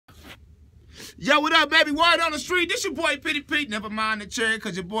Yo, what up, baby? Word on the street. This your boy, Petey. Never mind the chair,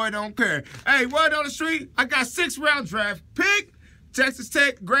 because your boy don't care. Hey, word on the street. I got 6th-round draft pick. Texas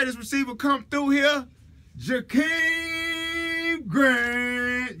Tech, greatest receiver come through here. Jakeem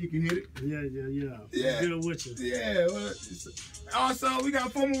Grant. You can hit it? Yeah. Good with you. Yeah. Also, we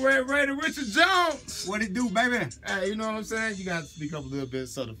got former Red Raider Richard Jones. What it do, baby? Hey, you know what I'm saying? You got to speak up a little bit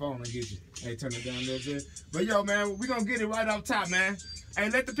so the phone will get you. Hey, turn it down a little bit. But, yo, man, we going to get it right off top, man. Hey,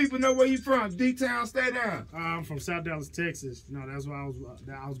 let the people know where you from. D-Town, stay down. I'm from South Dallas, Texas. You know, that's where I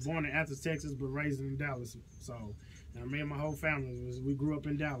was born in Athens, Texas, but raised in Dallas. So, me and my whole family, we grew up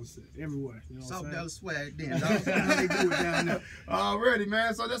in Dallas, everywhere. You know South what I'm Dallas swag, then, dog. How they do it down there? Already,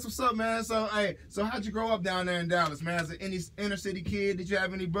 man. So that's what's up, man. So, hey, so how'd you grow up down there in Dallas, man? As an inner city kid, did you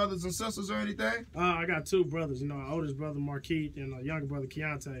have any brothers and sisters or anything? I got 2 brothers. You know, our oldest brother, Marquise, and our younger brother,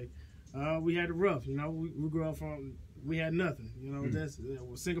 Keontae. We had it rough. You know, we grew up from... We had nothing, you know. That's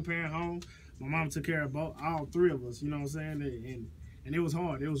a single parent home. My mom took care of all 3 of us, you know what I'm saying? And it was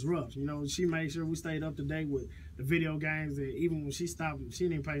hard. It was rough. You know, she made sure we stayed up to date with the video games. And even when she stopped, she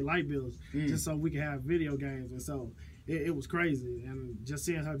didn't pay light bills just so we could have video games. And so it was crazy. And just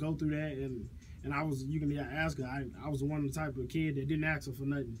seeing her go through that, and I was, you can ask her, I was one of the type of kid that didn't ask her for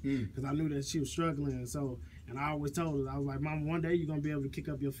nothing because I knew that she was struggling. And I always told her, I was like, Mom, one day you're going to be able to kick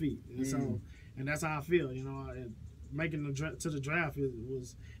up your feet. And and that's how I feel, you know. And making the draft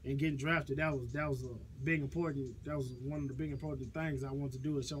and getting drafted, that was a big important. That was one of the big important things I wanted to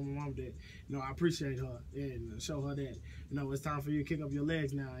do, is show my mom that, you know, I appreciate her and show her that, you know, it's time for you to kick up your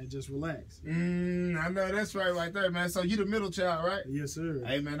legs now and just relax. I know that's right there, man. So you the middle child, right? Yes, sir.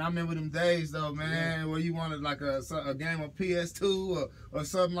 Hey, man, I remember them days though, man, where you wanted like a game of PS2 or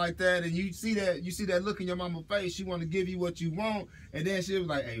something like that, and you see that look in your mama's face. She want to give you what you want, and then she was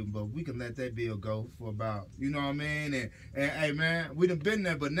like, hey, but we can let that bill go for about, you know what I mean? And hey, man, we done been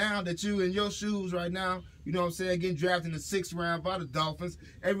there, but now that you in your shoes right now, you know what I'm saying, getting drafted in the 6th round by the Dolphins,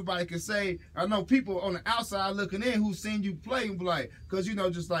 everybody can say, I know people on the outside looking in who seen you play and be like, because, you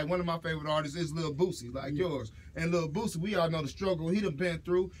know, just like one of my favorite artists is Lil Boosie, like yours. And Lil Boosie, we all know the struggle he done been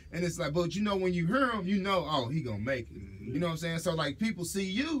through, and it's like, but you know, when you hear him, you know, oh, he gonna make it. You know what I'm saying? So, like, people see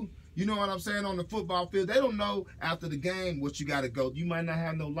you, you know what I'm saying, on the football field. They don't know after the game what you got to go. You might not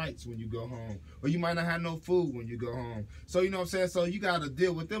have no lights when you go home, or you might not have no food when you go home. So, you know what I'm saying? So, you got to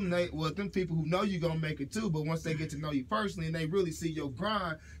deal with them people who know you're going to make it too, but once they get to know you personally and they really see your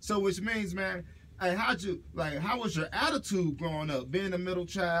grind, so which means, man, hey, how was your attitude growing up, being a middle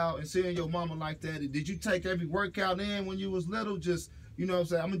child and seeing your mama like that? Did you take every workout in when you was little? Just, you know what I'm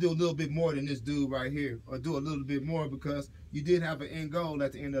saying, I'm going to do a little bit more than this dude right here, or do a little bit more because you did have an end goal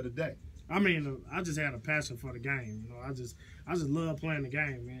at the end of the day. I mean, I just had a passion for the game. You know, I just love playing the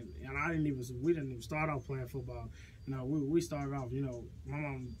game, man. And we didn't even start off playing football. You know, we started off, you know, my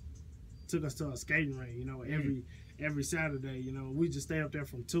mom took us to a skating rink, you know, every Saturday. You know, we just stay up there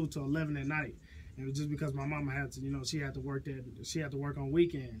from 2 to 11 at night. And it was just because my mama had to, you know, she had to work on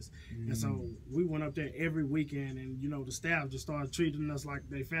weekends. And so we went up there every weekend, and, you know, the staff just started treating us like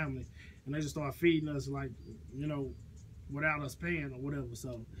their family. And they just started feeding us like, you know, without us paying or whatever.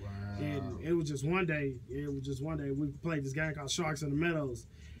 So, and it was just one day we played this game called Sharks in the Meadows.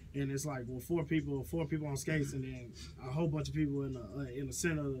 And it's like, well, four people on skates, and then a whole bunch of people in the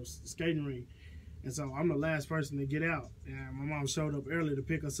center of the skating rink. And so I'm the last person to get out. And my mom showed up early to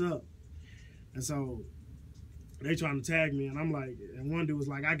pick us up. And so they trying to tag me, and I'm like, and one dude was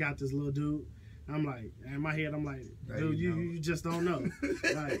like, I got this, little dude. I'm like, in my head, I'm like, dude, you just don't know.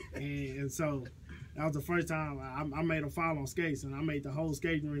 Like, and so that was the first time I made a foul on skates, and I made the whole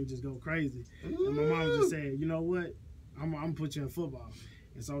skating rink just go crazy. And my mom just said, you know what, I'm gonna put you in football.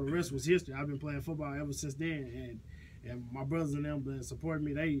 And so the rest was history. I've been playing football ever since then, and my brothers and them been supporting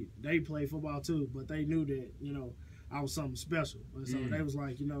me. They play football too, but they knew that, you know, I was something special. And so they was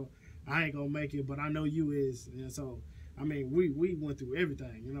like, you know, I ain't gonna make it, but I know you is. And so, I mean, we went through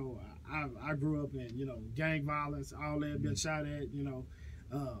everything. You know, I grew up in, you know, gang violence, all that, been shot at. You know,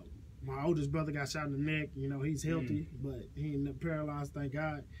 my oldest brother got shot in the neck. You know, he's healthy, but he ain't paralyzed, thank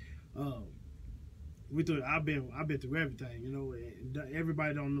God. I've been through everything. You know, and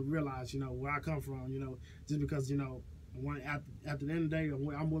everybody don't realize, you know, where I come from. You know, just because, you know, after the end of the day,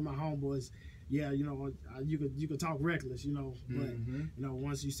 I'm with my homeboys. Yeah, you know, you could talk reckless, you know, but you know,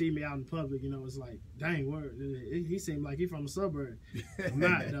 once you see me out in public, you know, it's like, dang, he seemed like he from the suburb. I'm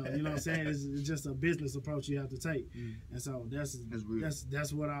not, though. You know what I'm saying? It's just a business approach you have to take, and so that's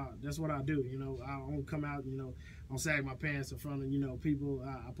what I do. You know, I don't come out, you know, I don't sag my pants in front of, you know, people.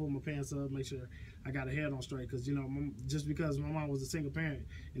 I pull my pants up, make sure I got a head on straight, because just because my mom was a single parent,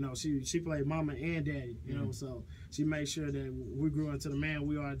 she played mama and daddy, so she made sure that we grew into the man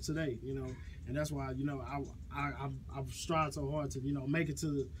we are today, and that's why I've strived so hard to make it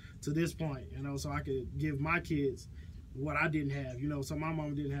to this point, so I could give my kids what I didn't have, so my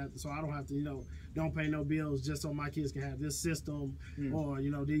mom didn't have, so I don't have to, don't pay no bills just so my kids can have this system or,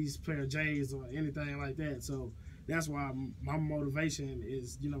 these pair of J's or anything like that. So that's why my motivation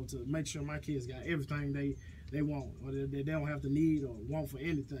is, to make sure my kids got everything they want, or they don't have to need or want for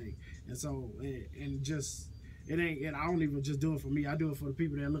anything. And so, and just, I don't even just do it for me. I do it for the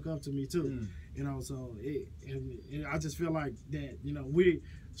people that look up to me too. So I just feel like that, we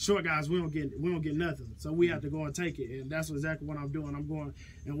short guys, we don't get nothing. So we have to go and take it. And that's exactly what I'm doing. I'm going,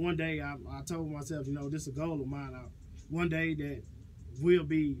 and one day I told myself, this is a goal of mine. One day that we'll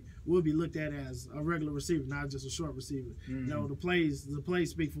be looked at as a regular receiver, not just a short receiver. The plays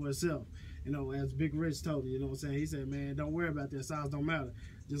speak for itself. As Big Rich told me, he said, man, don't worry about that, size don't matter.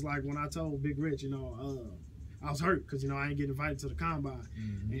 Just like when I told Big Rich, I was hurt because I ain't get invited to the combine,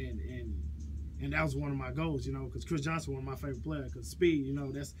 and that was one of my goals, because Chris Johnson one of my favorite players, because speed,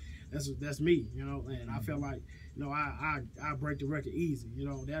 that's me, and I felt like, I break the record easy,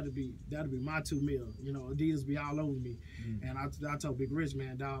 that'd be my 2 mil, Adidas be all over me, and I told Big Rich,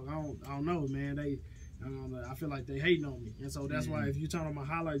 man, dog, I don't know, man, I feel like they hating on me, and so that's why if you turn on my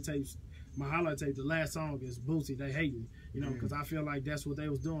highlight tape, the last song is Boosie, they hating, because I feel like that's what they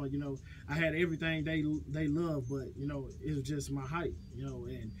was doing, I had everything they love, but, it was just my height,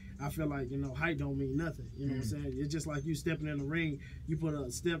 and I feel like, height don't mean nothing, what I'm saying? It's just like you stepping in the ring, you put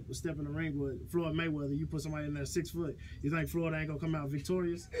a step in the ring with Floyd Mayweather, you put somebody in there 6 foot, you think Floyd ain't gonna come out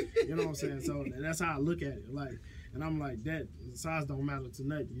victorious? You know what I'm saying? So that's how I look at it, like, and I'm like, that size don't matter to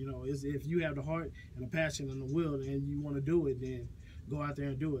nothing, it's, if you have the heart and the passion and the will and you want to do it, then go out there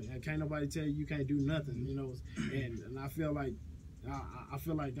and do it. And can't nobody tell you can't do nothing, and I feel like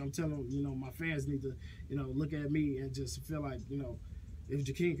I'm telling, my fans need to, look at me and just feel like, if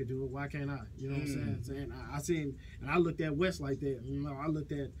Jakeem could do it, why can't I? You know what I'm saying? I seen, and I looked at West like that, I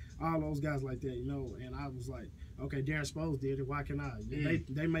looked at all those guys like that, and I was like, okay, Darren Sproles did it, why can't I?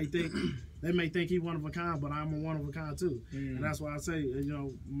 They may think he one of a kind, but I'm a one of a kind too. And that's why I say,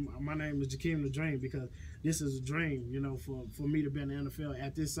 my name is Jakeem the Dream, because this is a dream, for me to be in the NFL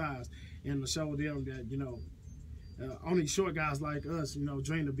at this size, and to show them that, only short guys like us,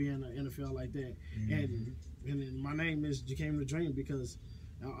 dream to be in the NFL like that. And then my name is Jakeem the Dream, because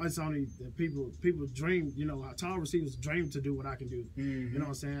it's only the people dream, tall receivers dream to do what I can do. You know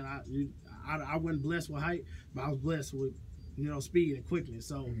what I'm saying? I wasn't blessed with height, but I was blessed with, speed and quickness.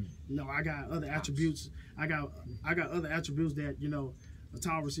 So, I got other attributes. I got other attributes that, the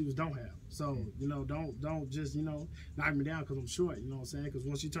tall receivers don't have. So, don't just, knock me down because I'm short, you know what I'm saying? Because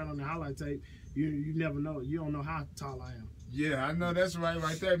once you turn on the highlight tape, you never know. You don't know how tall I am. Yeah, I know that's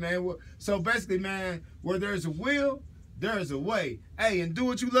right there, man. So basically, man, where there's a will, there's a way. Hey, and do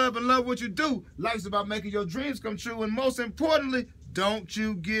what you love and love what you do. Life's about making your dreams come true, and most importantly, don't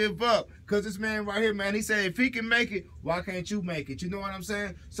you give up. Because this man right here, man, he said if he can make it, why can't you make it? You know what I'm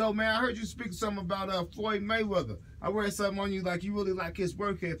saying? So, man, I heard you speak something about Floyd Mayweather. I read something on you like you really like his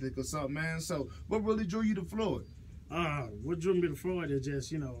work ethic or something, man. So, what really drew you to Floyd? What drew me to Floyd is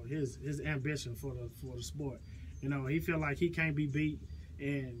just, his ambition for the sport. He feel like he can't be beat,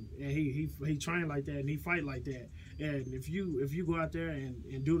 and he train like that, and he fight like that. And if you go out there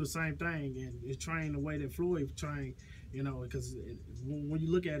and do the same thing and train the way that Floyd trained, because when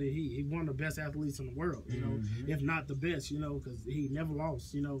you look at it, he one of the best athletes in the world, if not the best, because he never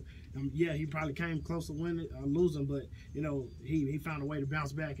lost, yeah, he probably came close to winning or losing, but he found a way to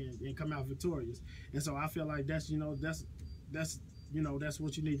bounce back and come out victorious. And so I feel like that's that's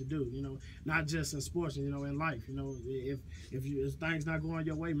what you need to do, not just in sports, in life, if things not going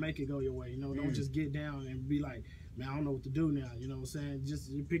your way, make it go your way, don't just get down and be like, man, I don't know what to do now, you know what I'm saying? Just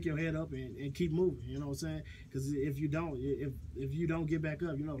you pick your head up and keep moving, you know what I'm saying? Because if you don't get back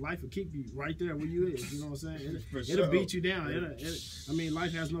up, life will keep you right there where you is, you know what I'm saying? It'll beat you down. I mean,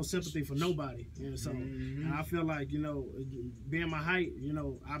 life has no sympathy for nobody, so and I feel like, being my height,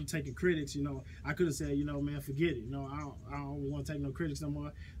 I'm taking critics, I could have said, man, forget it, I don't want to take no critics no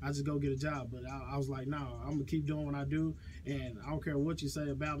more. I just go get a job, but I was like, no, I'm gonna keep doing what I do, and I don't care what you say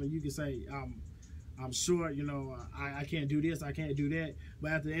about me. You can say I'm short, I can't do this, I can't do that.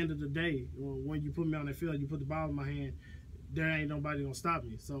 But at the end of the day, when you put me on the field, you put the ball in my hand, there ain't nobody gonna stop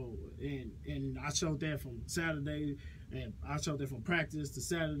me. So, and I showed that from Saturday And I showed that from practice to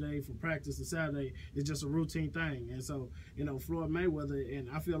Saturday, from practice to Saturday. It's just a routine thing. And so, you know, Floyd Mayweather, and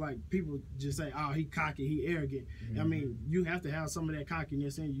I feel like people just say, oh, he cocky, he arrogant. I mean, you have to have some of that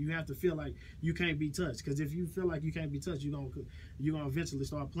cockiness in you. You have to feel like you can't be touched. Because if you feel like you can't be touched, you're gonna eventually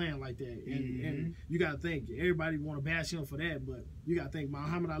start playing like that. And you got to think, everybody want to bash him for that, but you got to think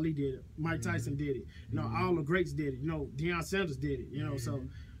Muhammad Ali did it. Mike Tyson did it. You know, all the greats did it. You know, Deion Sanders did it. You know, so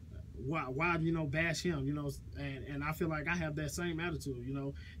why you know, bash him? You know, and I feel like I have that same attitude. You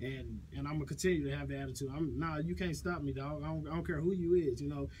know, and I'm gonna continue to have that attitude. You can't stop me, dog. I don't care who you is. You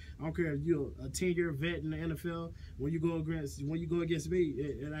know, I don't care if you're a 10-year vet in the NFL. When you go against me,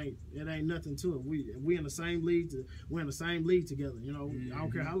 it ain't nothing to it. We in the same league. We're in the same league together. You know, I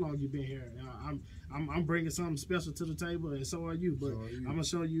don't care how long you've been here. I'm bringing something special to the table, and so are you. But I'm gonna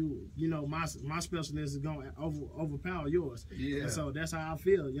show you, you know, my specialness is gonna overpower yours. Yeah. And so that's how I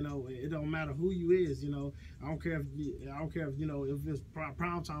feel. You know, it don't matter who you is. You know, I don't care if you know, if it's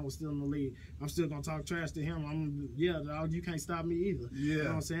prime time was still in the league, I'm still gonna talk trash to him. Dog, you can't stop me either. Yeah. You know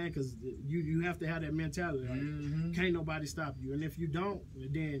what I'm saying? Because you have to have that mentality. Like, can't nobody stop you, and if you don't,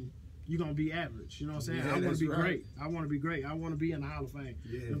 then you're going to be average. You know what I'm saying? I want to be great. I want to be great. I want to be in the Hall of Fame.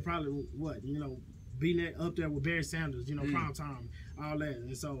 Yeah. And probably, you know, being up there with Barry Sanders, you know, prime time, all that.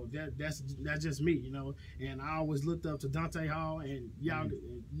 And so that's just me, you know. And I always looked up to Dante Hall, and y'all,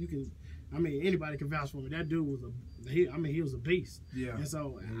 you can, I mean, anybody can vouch for me. That dude was he was a beast. Yeah. And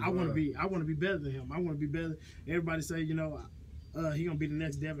so I want to be better than him. I want to be better. Everybody say, you know, he going to be the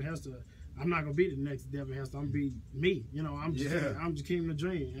next Devin Hester. I'm not gonna be the next Devin Hester. I'm gonna be me. You know, I'm Jakeem the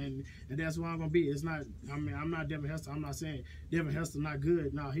Dream, and that's what I'm gonna be. It's not. I mean, I'm not Devin Hester. I'm not saying Devin Hester not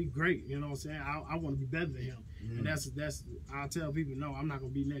good. No, he's great. You know what I'm saying? I want to be better than him, and that's. I tell people, no, I'm not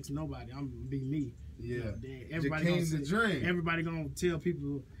gonna be next to nobody. I'm gonna be me. Yeah. You know, everybody Jakeem the Dream. Everybody gonna tell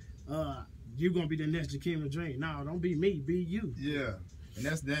people, you gonna be the next Jakeem the Dream. No, don't be me. Be you. Yeah. And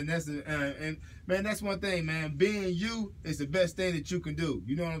and man, that's one thing, man. Being you is the best thing that you can do.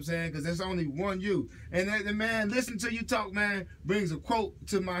 You know what I'm saying? Because there's only one you. And man, listen to you talk, man, brings a quote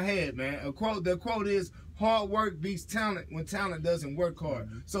to my head, man. The quote is, hard work beats talent when talent doesn't work hard.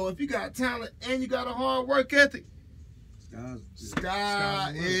 So if you got talent and you got a hard work ethic,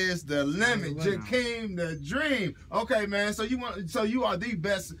 sky is the limit. Jakeem the Dream. Okay, man. So you are the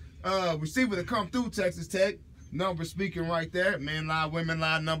best receiver to come through Texas Tech. Numbers speaking right there. Men lie, women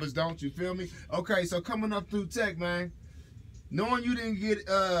lie, numbers don't. You feel me? Okay, so coming up through Tech, man, knowing you didn't get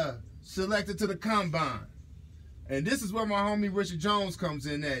selected to the combine, and this is where my homie Richard Jones comes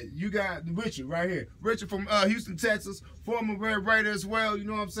in at. You got Richard right here. Richard from Houston, Texas, former Red Raider as well, you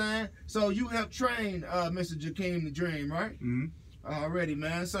know what I'm saying? So you helped train Mr. Jakeem the Dream, right? Already,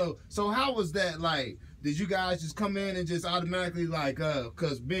 man. So how was that like? Did you guys just come in and just automatically like,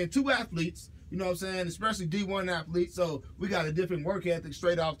 because being two athletes, you know what I'm saying, especially D1 athletes, so we got a different work ethic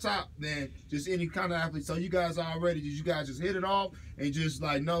straight off top than just any kind of athlete. So you guys did you guys just hit it off and just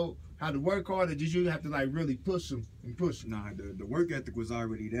like know how to work hard, or did you have to like really push them and push them? Nah, the work ethic was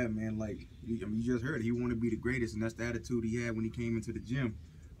already there, man. Like, I mean, you just heard it. He wanted to be the greatest, and that's the attitude he had when he came into the gym.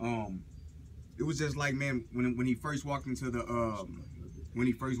 It was just like, man, when he first walked into the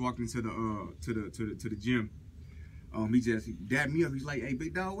gym. He dabbed me up. He's like, "Hey,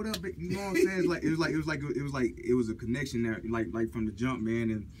 big dog, what up, big?" You know what I'm saying? It was a connection there, like from the jump,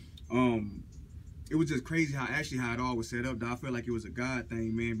 man. And it was just crazy how it all was set up. Dog. I felt like it was a God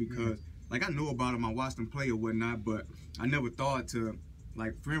thing, man, because like I knew about him, I watched him play or whatnot, but I never thought to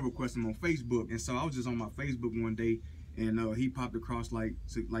like friend request him on Facebook. And so I was just on my Facebook one day, and he popped across the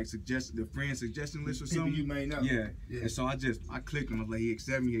friend suggestion list or something. You may know. Yeah. And so I clicked him. I was like, he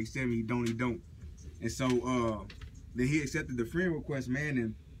accept me, he don't. And so then he accepted the friend request, man,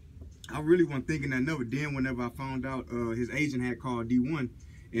 and I really wasn't thinking that never. Then whenever I found out his agent had called D1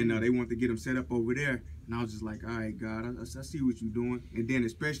 and they wanted to get him set up over there, and I was just like, all right, God, I see what you're doing. And then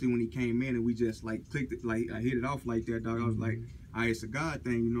especially when he came in and we just like clicked it, like I hit it off like that, dog. I was like, all right, it's a God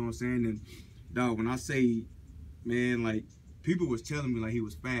thing, you know what I'm saying? And dog, when I say, man, like people was telling me like he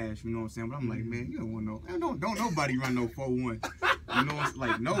was fast, you know what I'm saying? But I'm like, man, you don't want don't nobody run no 4-1, you know, it's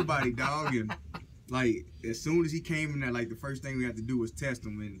like nobody, dog. And like, as soon as he came in there, like, the first thing we had to do was test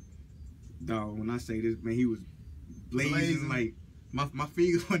him. And, dog, when I say this, man, he was blazing. Like, my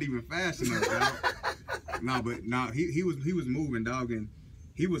fingers weren't even fast enough, dog. He was moving, dog. And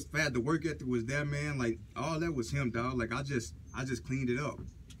he was fat. The work ethic was there, man. Like, all that was him, dog. Like, I just cleaned it up.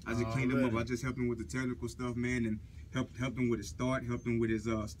 I just cleaned him up. I just helped him with the technical stuff, man. And helped him with his start, helped him with his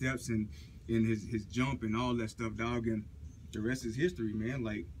steps and his jump and all that stuff, dog. And the rest is history, man.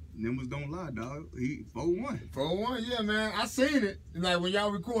 Like, numbers don't lie, dog. He 4-1. 4-1, yeah, man. I seen it. Like when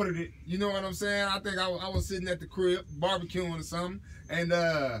y'all recorded it, you know what I'm saying? I think I was sitting at the crib barbecuing or something, and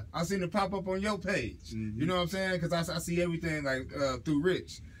I seen it pop up on your page. You know what I'm saying? Because I see everything like through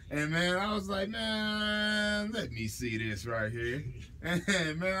Rich. And man, I was like, man, let me see this right here. And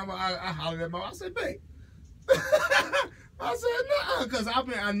man, I hollered at my, I said, babe. I said, nah, because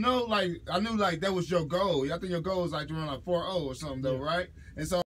I knew like that was your goal. I think your goal was like to run like 4-0 or something though, right? And so